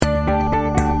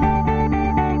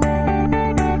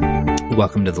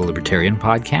welcome to the Libertarian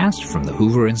Podcast from the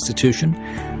Hoover Institution.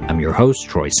 I'm your host,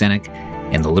 Troy Senik,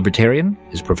 and the Libertarian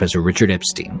is Professor Richard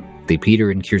Epstein, the Peter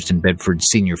and Kirsten Bedford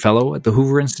Senior Fellow at the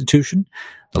Hoover Institution,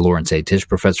 the Lawrence A. Tisch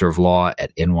Professor of Law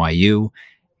at NYU,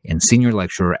 and Senior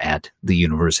Lecturer at the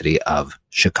University of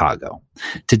Chicago.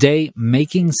 Today,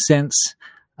 making sense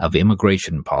of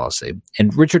immigration policy.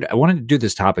 And Richard, I wanted to do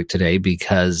this topic today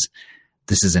because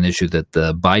this is an issue that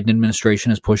the Biden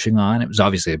administration is pushing on. It was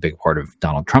obviously a big part of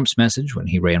Donald Trump's message when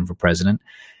he ran for president.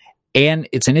 And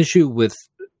it's an issue with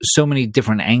so many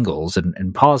different angles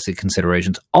and policy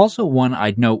considerations. Also one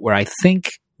I'd note where I think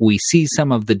we see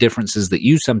some of the differences that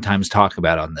you sometimes talk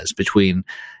about on this between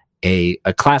a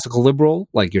classical liberal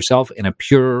like yourself and a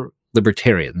pure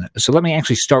libertarian. So let me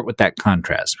actually start with that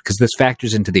contrast, because this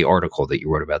factors into the article that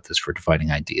you wrote about this for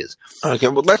Defining Ideas. Okay,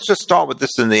 well, let's just start with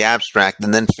this in the abstract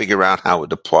and then figure out how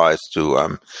it applies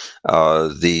to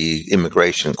the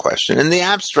immigration question. In the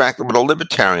abstract, what a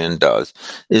libertarian does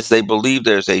is they believe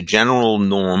there's a general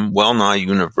norm, well nigh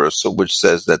universal, which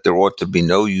says that there ought to be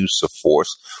no use of force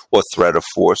or threat of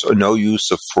force or no use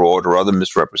of fraud or other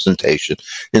misrepresentation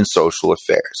in social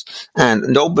affairs. And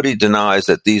nobody denies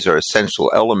that these are essential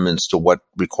elements to what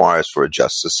requires for a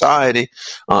just society.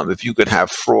 If you could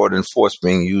have fraud and force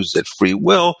being used at free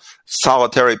will,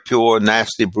 solitary, pure,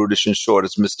 nasty, brutish, and short,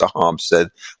 as Mr. Hobbes said,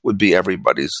 would be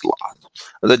everybody's lot.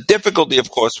 The difficulty, of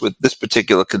course, with this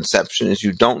particular conception is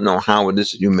you don't know how it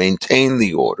is that you maintain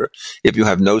the order if you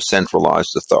have no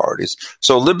centralized authorities.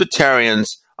 So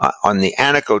libertarians on the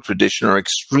anarcho tradition are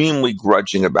extremely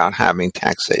grudging about having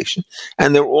taxation,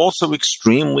 and they're also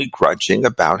extremely grudging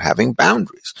about having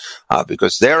boundaries,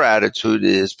 because their attitude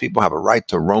is people have a right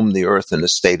to roam the earth in a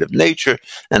state of nature,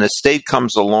 and a state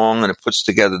comes along and it puts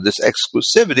together this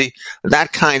exclusivity.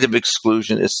 That kind of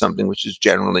exclusion is something which is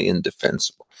generally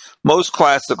indefensible. Most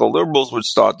classical liberals would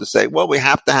start to say, well, we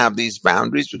have to have these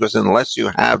boundaries because unless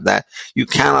you have that, you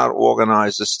cannot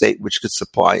organize a state which could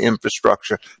supply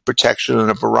infrastructure, protection,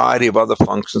 and a variety of other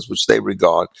functions which they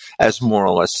regard as more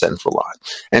or less centralized.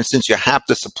 And since you have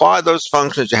to supply those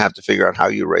functions, you have to figure out how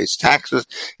you raise taxes.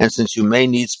 And since you may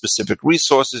need specific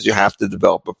resources, you have to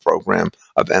develop a program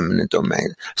of eminent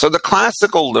domain. So the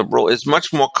classical liberal is much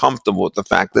more comfortable with the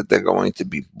fact that there are going to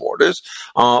be borders,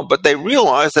 but they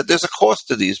realize that there's a cost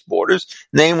to these borders,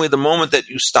 namely the moment that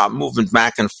you stop moving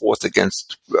back and forth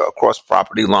against cross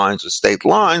property lines or state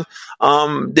lines,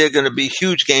 there are going to be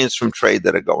huge gains from trade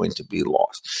that are going to be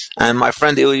lost. And my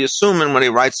friend Ilya Suman, when he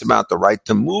writes about the right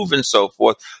to move and so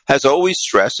forth, has always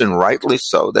stressed, and rightly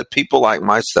so, that people like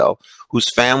myself whose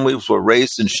families were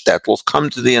raised in shtetls come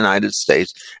to the United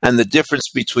States, and the difference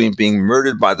between being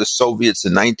murdered by the Soviets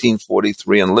in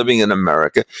 1943 and living in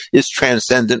America is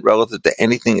transcendent relative to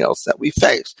anything else that we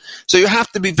face. So you have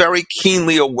to be very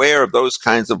keenly aware of those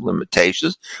kinds of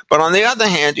limitations, but on the other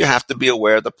hand, you have to be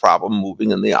aware of the problem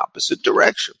moving in the opposite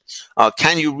direction.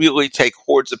 Can you really take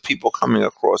hordes of people coming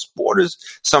across borders,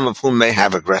 some of whom may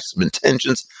have aggressive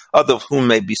intentions, others of whom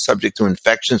may be subject to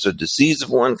infections or disease of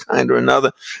one kind or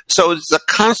another? So it's a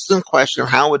constant question of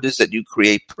how it is that you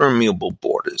create permeable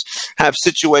borders, have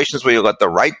situations where you let the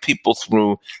right people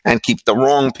through and keep the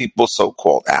wrong people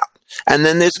so-called out. And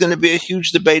then there's going to be a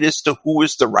huge debate as to who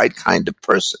is the right kind of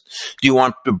person. Do you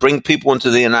want to bring people into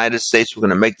the United States who are going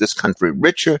to make this country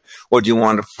richer? Or do you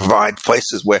want to provide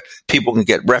places where people can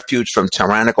get refuge from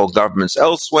tyrannical governments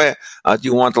elsewhere? Do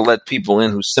you want to let people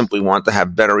in who simply want to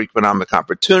have better economic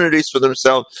opportunities for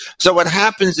themselves? So what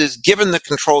happens is, given the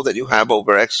control that you have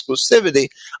over exclusivity,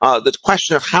 the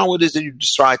question of how it is that you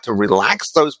decide to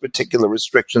relax those particular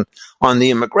restrictions on the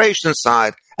immigration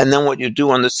side, and then what you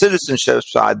do on the citizenship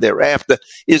side thereafter,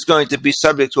 is going to be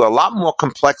subject to a lot more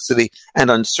complexity and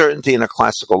uncertainty in a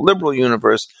classical liberal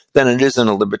universe than it is in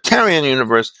a libertarian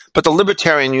universe. But the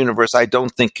libertarian universe, I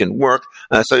don't think, can work.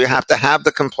 So you have to have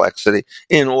the complexity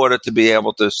in order to be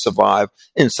able to survive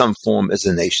in some form as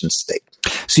a nation state.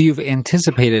 So you've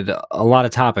anticipated a lot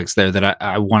of topics there that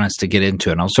I want us to get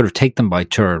into, and I'll sort of take them by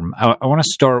turn. I want to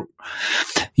start.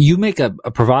 You make a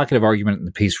provocative argument in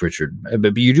the piece, Richard,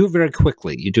 but you do it very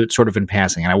quickly. You do it sort of in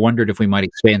passing, and I wondered if we might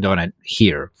expand on it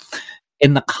here.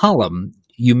 In the column,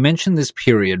 you mentioned this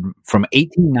period from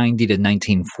 1890 to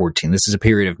 1914. This is a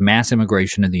period of mass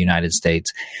immigration in the United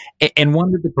States, and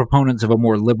one that the proponents of a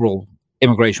more liberal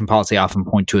immigration policy often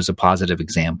point to as a positive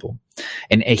example.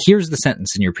 And here's the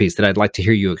sentence in your piece that I'd like to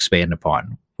hear you expand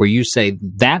upon, where you say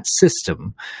that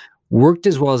system worked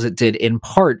as well as it did in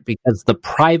part because the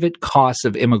private costs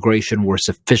of immigration were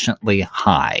sufficiently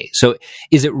high. So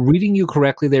is it reading you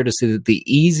correctly there to say that the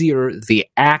easier the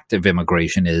act of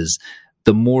immigration is,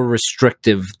 the more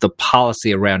restrictive the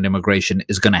policy around immigration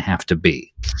is going to have to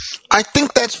be. I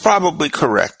think that's probably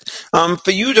correct.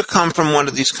 For you to come from one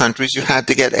of these countries, you had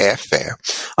to get airfare.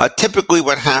 Typically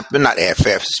what happened, not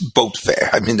airfare, boat fare.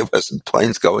 I mean, there wasn't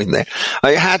planes going there.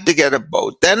 You had to get a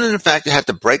boat. Then, in fact, you had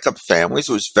to break up families.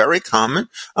 It was very common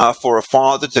for a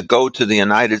father to go to the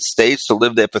United States to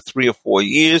live there for 3 or 4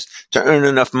 years to earn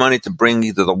enough money to bring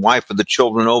either the wife or the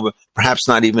children over, perhaps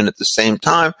not even at the same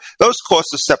time. Those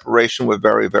costs of separation were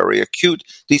very, very acute.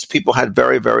 These people had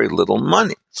very, very little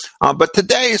money. But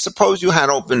today, suppose you had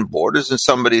open borders and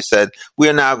somebody said, we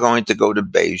are now going to go to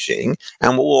Beijing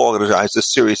and we'll organize a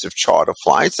series of charter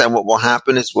flights. And what will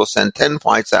happen is we'll send 10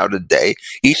 flights out a day,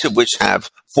 each of which have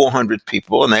 400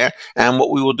 people in there. And what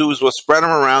we will do is we'll spread them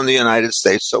around the United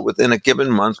States. So within a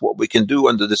given month, what we can do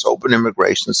under this open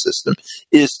immigration system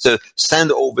is to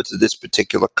send over to this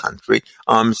particular country,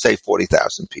 say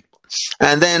 40,000 people.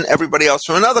 And then everybody else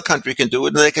from another country can do it,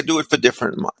 and they can do it for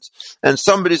different months. And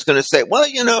somebody's going to say, well,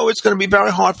 it's going to be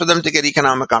very hard for them to get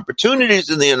economic opportunities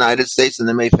in the United States, and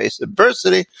they may face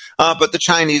adversity, but the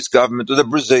Chinese government or the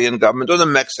Brazilian government or the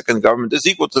Mexican government is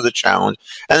equal to the challenge.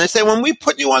 And they say, when we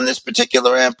put you on this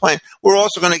particular airplane, we're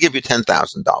also going to give you $10,000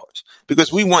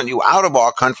 because we want you out of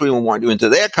our country and we want you into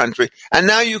their country, and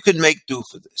now you can make do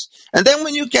for this. And then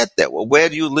when you get there, well, where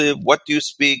do you live? What do you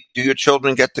speak? Do your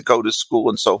children get to go to school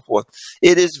and so forth?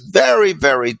 It is very,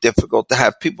 very difficult to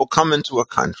have people come into a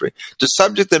country, to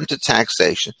subject them to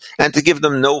taxation, and to give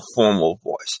them no formal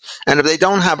voice. And if they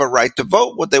don't have a right to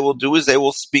vote, what they will do is they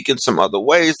will speak in some other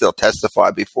ways. They'll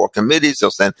testify before committees.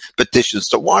 They'll send petitions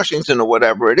to Washington or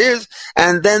whatever it is.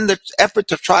 And then the effort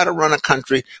to try to run a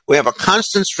country, we have a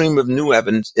constant stream of new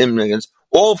immigrants,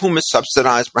 all of whom is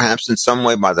subsidized perhaps in some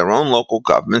way by their own local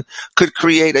government, could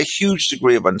create a huge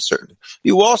degree of uncertainty.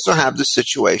 You also have the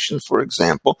situation, for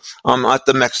example, at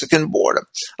the Mexican border.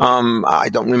 I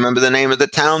don't remember the name of the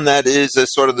town that is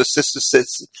sort of the sister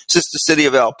city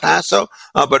of El Paso,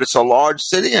 but it's a large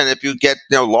city, and if you get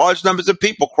large numbers of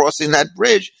people crossing that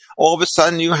bridge, all of a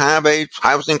sudden you have a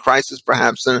housing crisis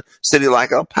perhaps in a city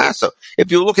like El Paso. If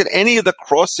you look at any of the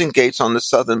crossing gates on the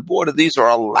southern border, these are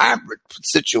elaborate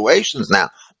situations now.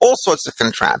 All sorts of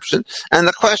contraption. And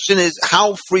the question is,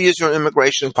 how free is your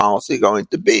immigration policy going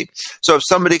to be? So if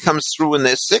somebody comes through and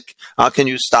they're sick, can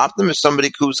you stop them? If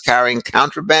somebody who's carrying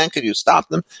contraband, can you stop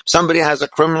them? If somebody has a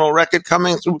criminal record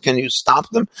coming through, can you stop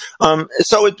them?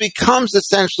 So it becomes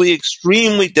essentially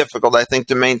extremely difficult, I think,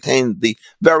 to maintain the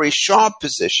very sharp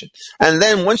position. And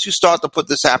then once you start to put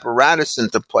this apparatus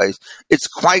into place, it's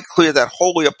quite clear that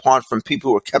wholly apart from people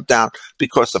who are kept out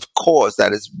because of cause,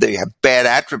 that is, they have bad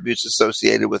attributes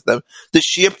associated with them, the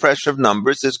sheer pressure of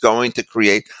numbers is going to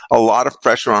create a lot of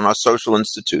pressure on our social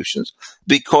institutions,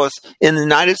 because in the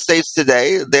United States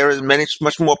today, there is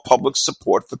much more public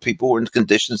support for people who are in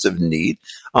conditions of need.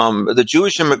 The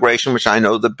Jewish immigration, which I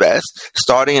know the best,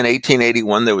 starting in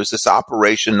 1881, there was this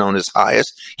operation known as HIAS,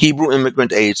 Hebrew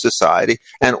Immigrant Aid Society,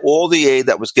 and all the aid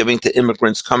that was given to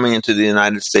immigrants coming into the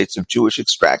United States of Jewish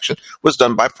extraction was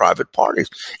done by private parties.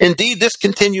 Indeed, this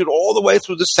continued all the way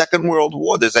through the Second World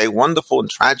War. There's a wonderful and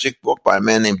tragic book by a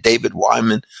man named David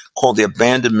Wyman called The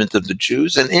Abandonment of the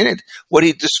Jews. And in it, what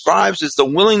he describes is the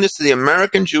willingness of the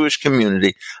American Jewish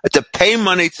community to pay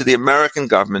money to the American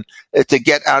government to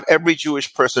get out every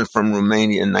Jewish person from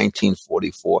Romania in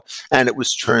 1944. And it was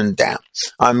turned down.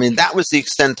 I mean, that was the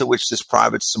extent to which this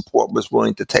private support was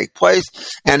willing to take place.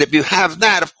 And if you have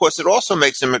that, of course, it also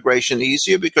makes immigration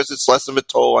easier because it's less of a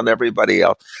toll on everybody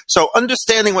else. So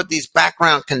understanding what these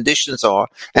background conditions are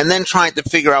and then trying to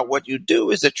figure out what you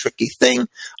do is a tricky thing.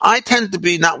 I tend to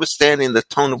be, notwithstanding the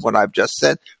tone of what I've just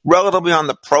said, relatively on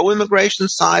the pro-immigration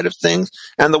side of things.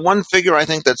 And the one figure I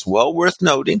think that's well worth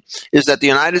noting is that the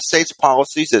United States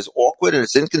policies, as awkward and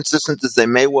as inconsistent as they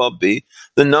may well be,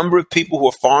 the number of people who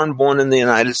are foreign-born in the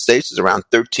United States is around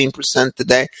 13%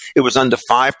 today. It was under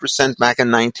 5% back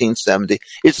in 1970.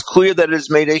 It's clear that it has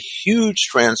made a huge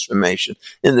transformation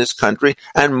in this country,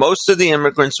 and most of the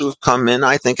immigrants who have come in,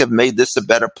 I think, have made this a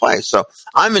better place. So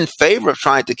I'm in favor of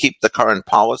trying to keep the current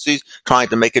policies, trying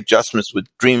to make adjustments with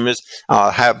Dreamers,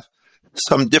 have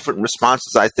some different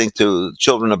responses, I think, to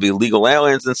children of illegal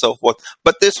aliens and so forth.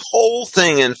 But this whole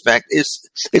thing, in fact,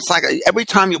 it's like every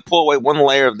time you pull away one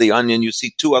layer of the onion, you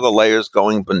see two other layers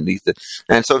going beneath it.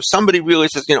 And so if somebody really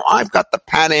says, I've got the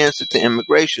pat answer to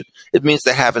immigration, it means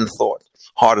they haven't thought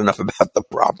hard enough about the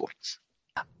problem.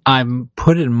 I'm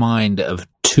put in mind of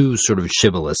two sort of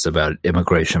shibboleths about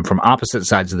immigration from opposite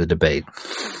sides of the debate.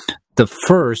 The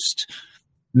first,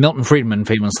 Milton Friedman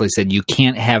famously said, you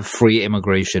can't have free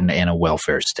immigration in a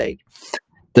welfare state.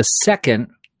 The second,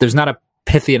 there's not a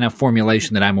pithy enough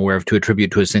formulation that I'm aware of to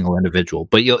attribute to a single individual,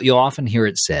 but you'll often hear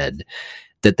it said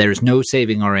that there's no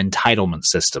saving our entitlement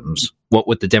systems, what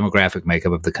with the demographic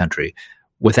makeup of the country,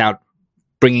 without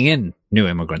bringing in new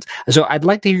immigrants. So I'd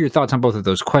like to hear your thoughts on both of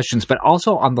those questions, but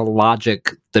also on the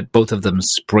logic that both of them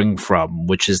spring from,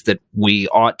 which is that we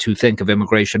ought to think of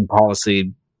immigration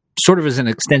policy sort of as an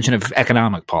extension of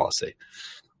economic policy.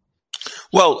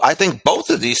 Well, I think both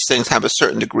of these things have a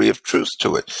certain degree of truth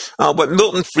to it. What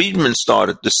Milton Friedman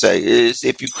started to say is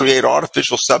if you create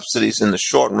artificial subsidies in the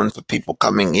short run for people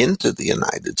coming into the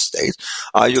United States,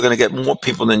 you're going to get more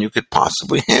people than you could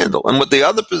possibly handle. And what the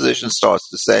other position starts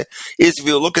to say is if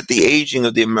you look at the aging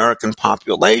of the American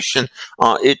population,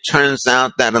 it turns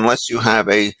out that unless you have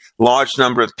a large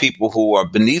number of people who are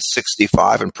beneath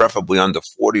 65 and preferably under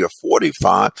 40 or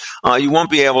 45, you won't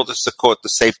be able to support the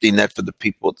safety net for the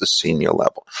people at the senior level.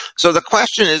 So the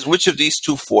question is, which of these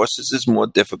two forces is more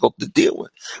difficult to deal with?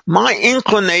 My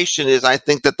inclination is I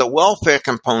think that the welfare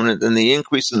component and the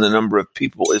increase in the number of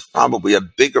people is probably a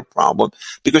bigger problem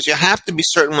because you have to be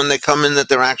certain when they come in that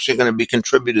they're actually going to be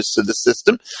contributors to the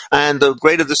system. And the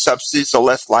greater the subsidies, the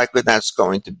less likely that's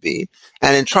going to be.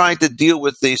 And in trying to deal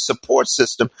with the support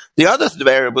system, the other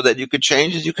variable that you could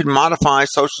change is you could modify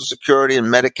Social Security and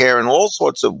Medicare in all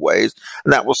sorts of ways,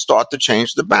 and that will start to change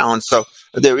the balance. So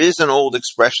there is an old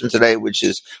expression today, which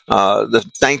is the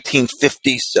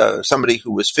 1950s, somebody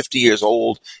who was 50 years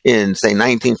old in, say,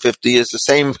 1950 is the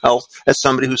same health as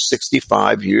somebody who's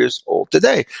 65 years old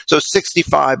today. So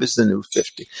 65 is the new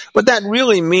 50. What that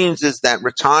really means is that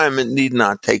retirement need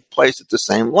not take place at the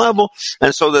same level,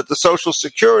 and so that the Social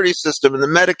Security system and the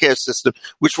Medicare system,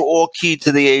 which were all key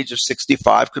to the age of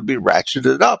 65, could be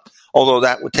ratcheted up. Although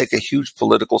that would take a huge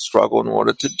political struggle in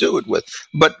order to do it with.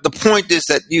 But the point is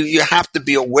that you have to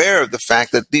be aware of the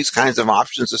fact that these kinds of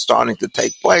options are starting to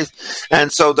take place.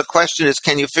 And so the question is,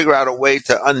 can you figure out a way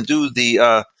to undo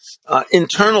the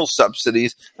internal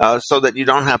subsidies so that you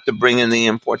don't have to bring in the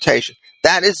importation?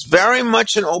 That is very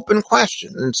much an open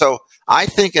question. And so I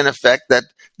think, in effect, that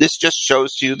this just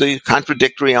shows to you the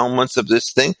contradictory elements of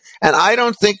this thing. And I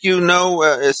don't think you know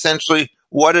essentially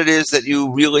what it is that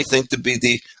you really think to be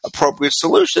the appropriate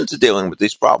solution to dealing with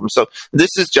these problems. So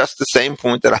this is just the same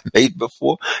point that I made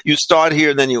before. You start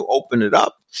here, then you open it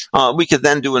up. We could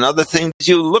then do another thing.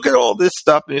 You look at all this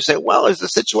stuff and you say, well, is the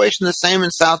situation the same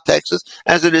in South Texas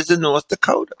as it is in North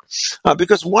Dakota?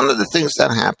 Because one of the things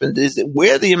that happened is that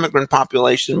where the immigrant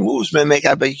population moves may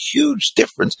have a huge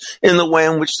difference in the way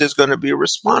in which there's going to be a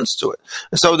response to it.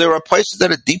 And so there are places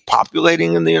that are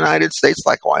depopulating in the United States,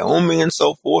 like Wyoming and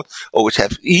so forth, or which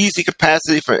have easy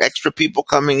capacity for extra people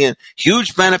coming in,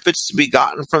 huge benefits to be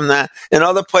gotten from that. In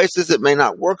other places, it may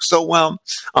not work so well.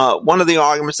 One of the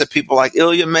arguments that people like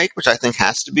Ilya make, which I think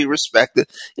has to be respected,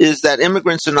 is that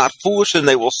immigrants are not foolish and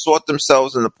they will sort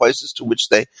themselves in the places to which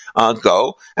they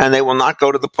go, and they will not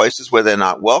go to the places where they're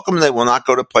not welcome. They will not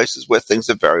go to places where things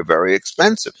are very, very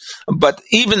expensive. But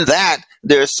even that,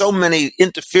 there are so many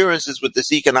interferences with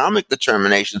this economic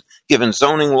determination, given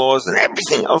zoning laws and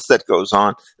everything else that goes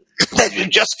on, that you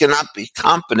just cannot be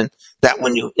confident that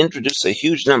when you introduce a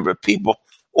huge number of people,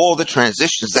 all the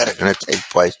transitions that are going to take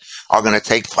place are going to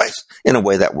take place in a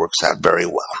way that works out very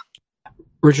well.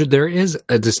 Richard, there is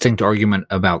a distinct argument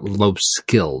about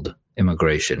low-skilled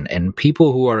immigration, and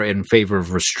people who are in favor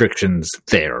of restrictions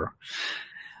there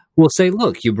will say,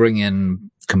 look, you bring in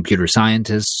computer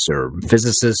scientists or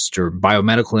physicists or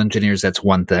biomedical engineers, that's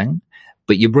one thing,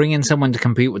 but you bring in someone to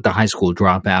compete with the high school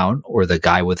dropout or the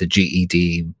guy with a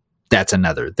GED, that's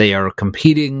another. They are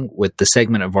competing with the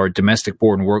segment of our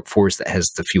domestic-born workforce that has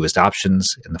the fewest options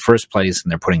in the first place,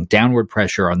 and they're putting downward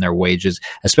pressure on their wages,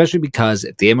 especially because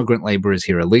if the immigrant labor is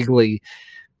here illegally,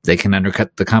 they can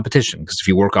undercut the competition, because if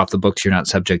you work off the books, you're not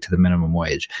subject to the minimum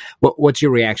wage. What's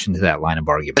your reaction to that line of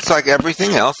argument? It's like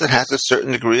everything else. It has a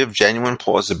certain degree of genuine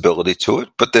plausibility to it,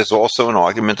 but there's also an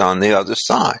argument on the other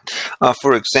side.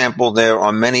 For example, there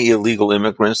are many illegal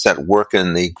immigrants that work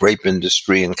in the grape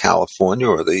industry in California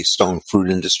or the stone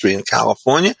fruit industry in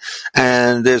California,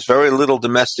 and there's very little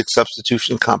domestic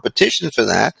substitution competition for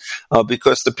that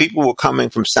because the people who are coming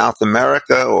from South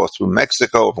America or through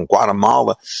Mexico or from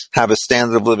Guatemala have a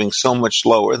standard of living so much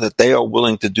lower that they are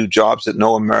willing to do jobs that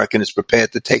no American is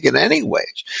prepared to take at any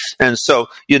wage. And so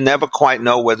you never quite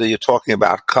know whether you're talking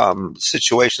about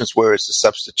situations where it's a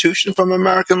substitution from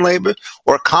American labor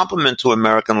or a complement to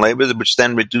American labor, which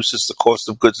then reduces the cost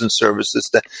of goods and services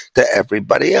to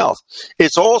everybody else.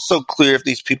 It's also clear if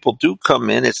these people do come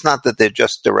in, it's not that they're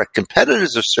just direct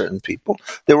competitors of certain people.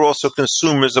 They're also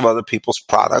consumers of other people's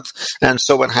products. And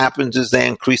so what happens is they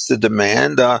increase the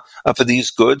demand for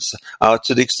these goods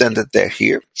to the the extent that they're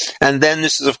here. And then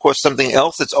this is, of course, something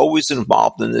else that's always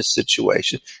involved in this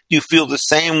situation. Do you feel the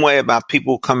same way about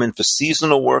people who come in for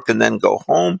seasonal work and then go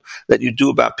home that you do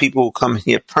about people who come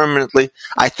here permanently?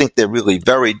 I think they're really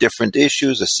very different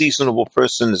issues. A seasonal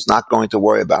person is not going to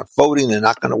worry about voting. They're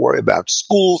not going to worry about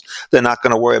schools. They're not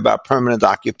going to worry about permanent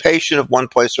occupation of one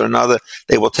place or another.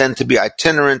 They will tend to be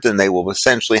itinerant, and they will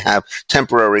essentially have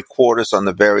temporary quarters on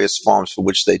the various farms for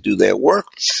which they do their work.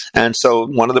 And so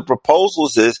one of the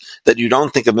proposals is that you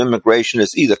don't think of immigration as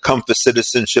either come for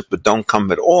citizenship but don't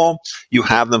come at all. You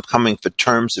have them coming for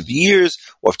terms of years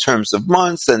or terms of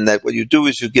months, and that what you do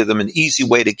is you give them an easy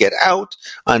way to get out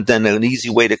and then an easy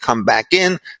way to come back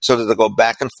in so that they go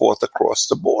back and forth across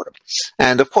the border.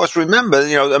 And of course, remember,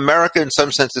 America in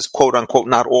some sense is quote unquote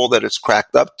not all that it's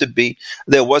cracked up to be.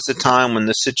 There was a time when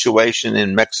the situation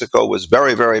in Mexico was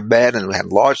very, very bad, and we had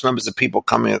large numbers of people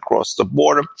coming across the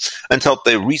border. Until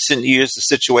the recent years, the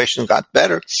situation got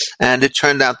better, and it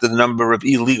turned out that the number of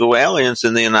illegal aliens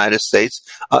in the United States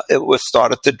it was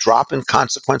started to drop in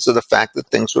consequence of the fact that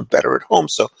things were better at home.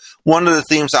 So one of the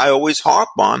themes I always harp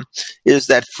on is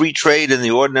that free trade in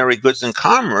the ordinary goods and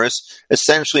commerce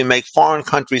essentially make foreign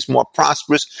countries more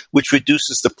prosperous, which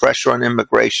reduces the pressure on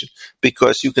immigration,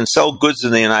 because you can sell goods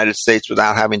in the United States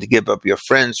without having to give up your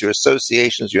friends, your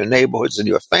associations, your neighborhoods, and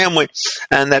your family,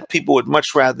 and that people would much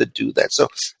rather do that. So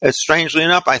strangely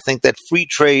enough, I think that free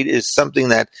trade is something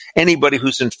that anybody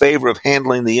who's in favor of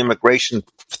handling the immigration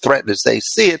threat as they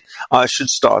see it should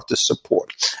start to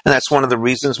support. And that's one of the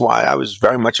reasons why I was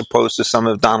very much opposed to some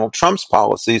of Donald Trump's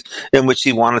policies, in which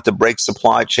he wanted to break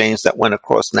supply chains that went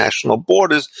across national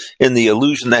borders in the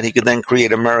illusion that he could then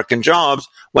create American jobs,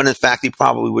 when in fact he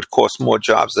probably would cost more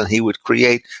jobs than he would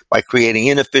create by creating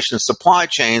inefficient supply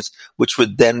chains, which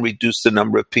would then reduce the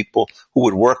number of people who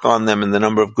would work on them and the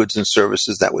number of goods and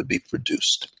services that would be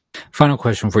produced. Final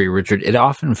question for you, Richard. It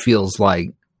often feels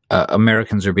like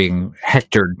Americans are being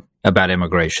hectored about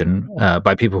immigration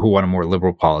by people who want a more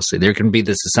liberal policy. There can be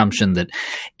this assumption that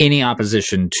any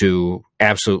opposition to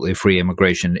absolutely free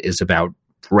immigration is about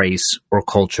race or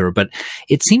culture. But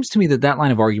it seems to me that that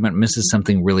line of argument misses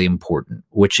something really important,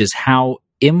 which is how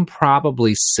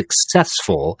improbably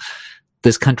successful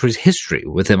this country's history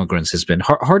with immigrants has been.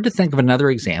 Hard to think of another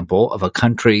example of a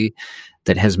country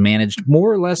that has managed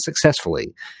more or less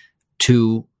successfully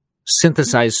to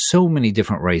synthesize so many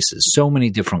different races, so many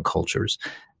different cultures.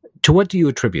 To what do you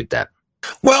attribute that?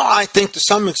 Well, I think to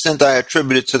some extent I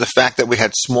attribute it to the fact that we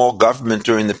had small government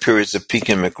during the periods of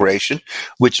peak immigration,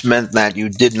 which meant that you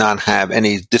did not have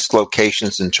any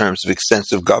dislocations in terms of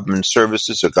extensive government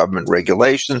services or government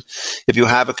regulations. If you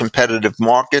have a competitive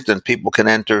market and people can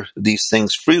enter these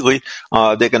things freely,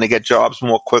 they're going to get jobs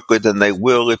more quickly than they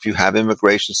will if you have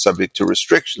immigration subject to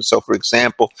restrictions. So, for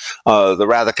example, the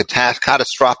rather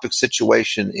catastrophic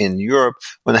situation in Europe,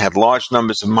 when they had large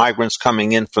numbers of migrants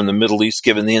coming in from the Middle East,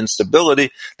 given the instability,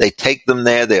 they take them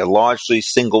there. They are largely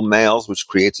single males, which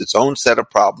creates its own set of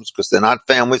problems because they're not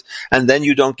families. And then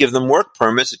you don't give them work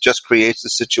permits. It just creates the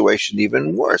situation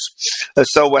even worse.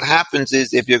 So what happens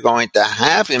is, if you're going to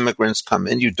have immigrants come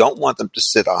in, you don't want them to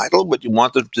sit idle. What you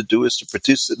want them to do is to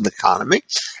produce an economy.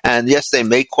 And yes, they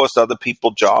may cost other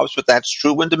people jobs, but that's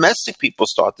true when domestic people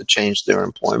start to change their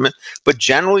employment. But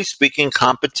generally speaking,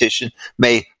 competition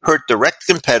may hurt direct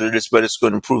competitors, but it's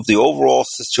going to improve the overall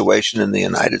situation in the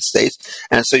United States.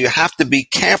 And so you have to be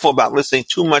careful about listening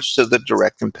too much to the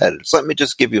direct competitors. Let me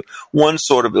just give you one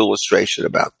sort of illustration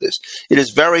about this. It is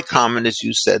very common, as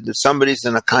you said, that somebody's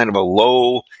in a kind of a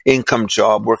low income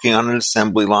job working on an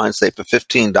assembly line, say for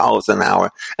 $15 an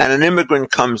hour, and an immigrant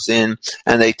comes in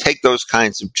and they take those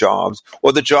kinds of jobs,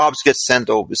 or the jobs get sent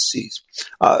overseas.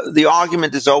 The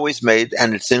argument is always made,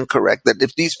 and it's incorrect, that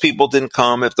if these people didn't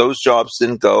come, if those jobs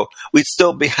didn't go, we'd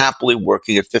still be happily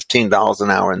working at $15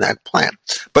 an hour in that plant.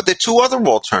 But there are two other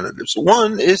alternatives.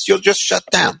 One is you'll just shut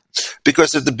down,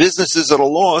 because if the business is at a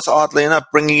loss, oddly enough,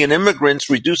 bringing in immigrants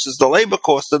reduces the labor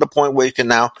cost to the point where you can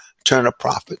now turn a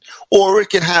profit. Or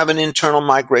it can have an internal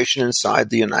migration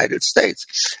inside the United States.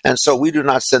 And so we do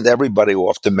not send everybody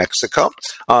off to Mexico.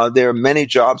 There are many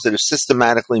jobs that are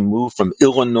systematically moved from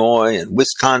Illinois and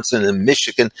Wisconsin and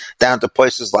Michigan down to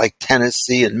places like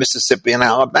Tennessee and Mississippi and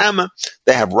Alabama.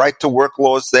 They have right to work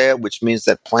laws there, which means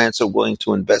that plants are willing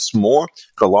to invest more,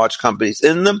 the large companies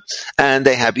in them, and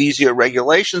they have easier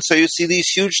regulations. So you see these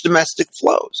huge domestic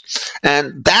flows.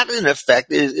 And that, in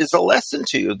effect, is a lesson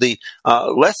to you. The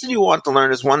lesson you want to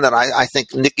learn is one that I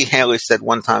think Nikki Haley said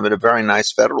one time at a very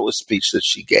nice Federalist speech that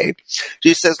she gave.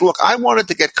 She says, look, I wanted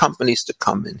to get companies to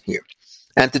come in here.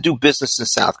 and to do business in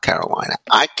South Carolina.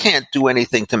 I can't do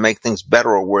anything to make things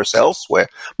better or worse elsewhere,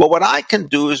 but what I can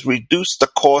do is reduce the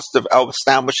cost of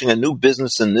establishing a new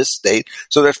business in this state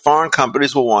so that foreign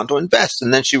companies will want to invest.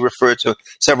 And then she referred to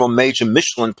several major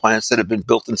Michelin plants that have been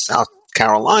built in South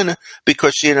Carolina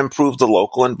because she had improved the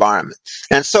local environment.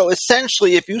 And so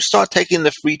essentially, if you start taking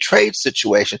the free trade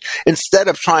situation, instead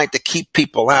of trying to keep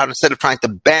people out, instead of trying to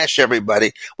bash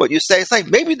everybody, what you say is like,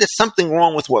 maybe there's something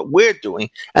wrong with what we're doing,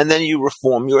 and then you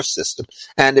reform your system.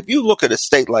 And if you look at a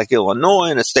state like Illinois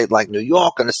and a state like New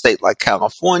York and a state like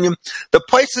California, the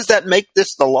places that make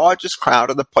this the largest crowd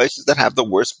are the places that have the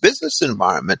worst business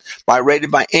environment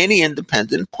rated by any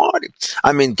independent party.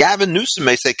 I mean, Gavin Newsom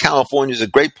may say California is a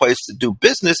great place to do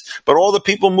business, but all the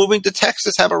people moving to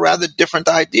Texas have a rather different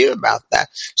idea about that.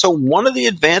 So one of the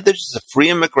advantages of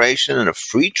free immigration and of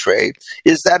free trade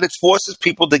is that it forces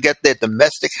people to get their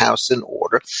domestic house in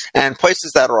order, and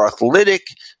places that are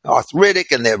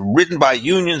arthritic, and they're ridden by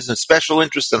unions and special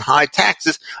interests and high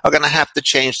taxes are going to have to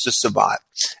change to survive.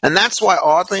 And that's why,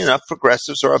 oddly enough,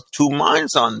 progressives are of two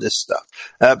minds on this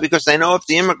stuff, because they know if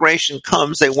the immigration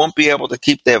comes, they won't be able to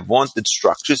keep their vaunted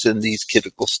structures in these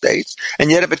critical states. And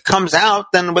yet if it comes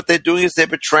out, then what they're doing is they're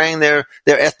betraying their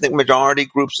ethnic minority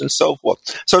groups and so forth.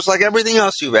 So it's like everything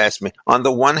else you've asked me. On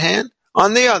the one hand,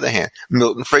 on the other hand,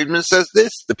 Milton Friedman says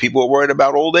this. The people who are worried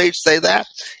about old age say that.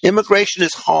 Immigration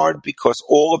is hard because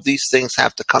all of these things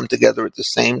have to come together at the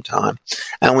same time.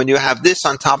 And when you have this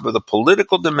on top of the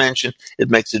political dimension, it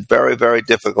makes it very, very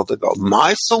difficult to go.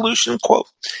 My solution, quote,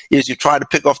 is you try to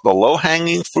pick off the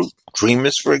low-hanging fruit,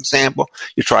 Dreamers, for example.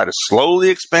 You try to slowly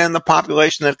expand the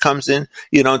population that comes in.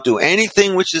 You don't do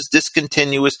anything which is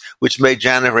discontinuous, which may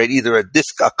generate either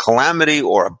a calamity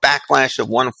or a backlash of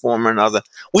one form or another.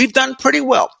 We've done pretty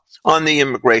well on the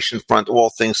immigration front,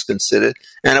 all things considered.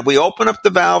 And if we open up the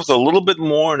valves a little bit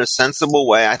more in a sensible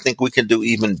way, I think we can do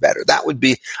even better. That would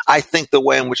be, I think, the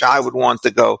way in which I would want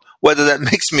to go. Whether that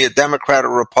makes me a Democrat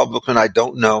or Republican, I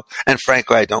don't know. And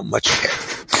frankly, I don't much care.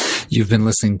 You've been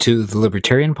listening to The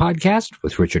Libertarian Podcast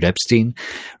with Richard Epstein.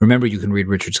 Remember, you can read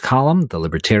Richard's column, The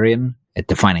Libertarian, at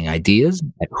Defining Ideas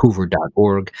at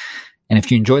hoover.org. And if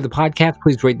you enjoy the podcast,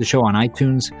 please rate the show on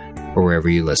iTunes or wherever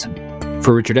you listen.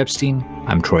 For Richard Epstein,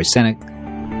 I'm Troy Senik.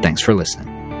 Thanks for listening.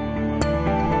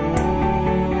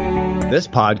 This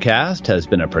podcast has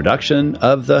been a production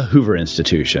of the Hoover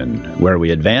Institution, where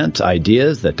we advance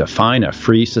ideas that define a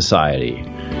free society.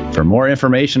 For more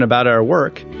information about our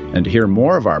work and to hear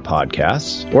more of our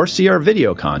podcasts or see our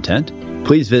video content,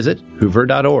 please visit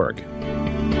hoover.org.